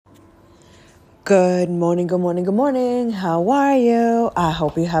Good morning, good morning, good morning. How are you? I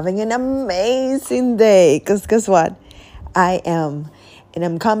hope you're having an amazing day. Because guess what? I am. And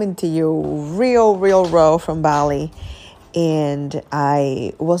I'm coming to you real raw from Bali. And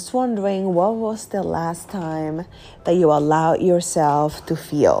I was wondering, what was the last time that you allowed yourself to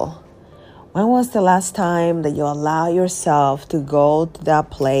feel? When was the last time that you allowed yourself to go to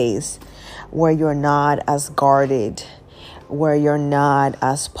that place where you're not as guarded, where you're not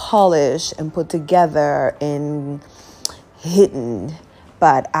as polished and put together and hidden,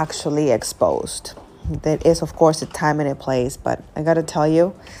 but actually exposed? There is, of course, a time and a place, but I gotta tell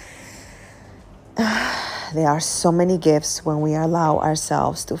you, there are so many gifts when we allow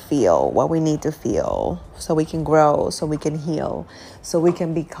ourselves to feel what we need to feel so we can grow, so we can heal, so we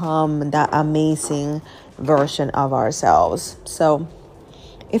can become that amazing version of ourselves. So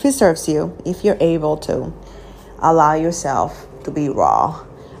if it serves you, if you're able to, allow yourself to be raw,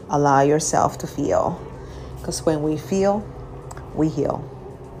 allow yourself to feel. Because when we feel, we heal.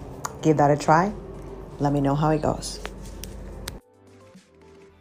 Give that a try. Let me know how it goes.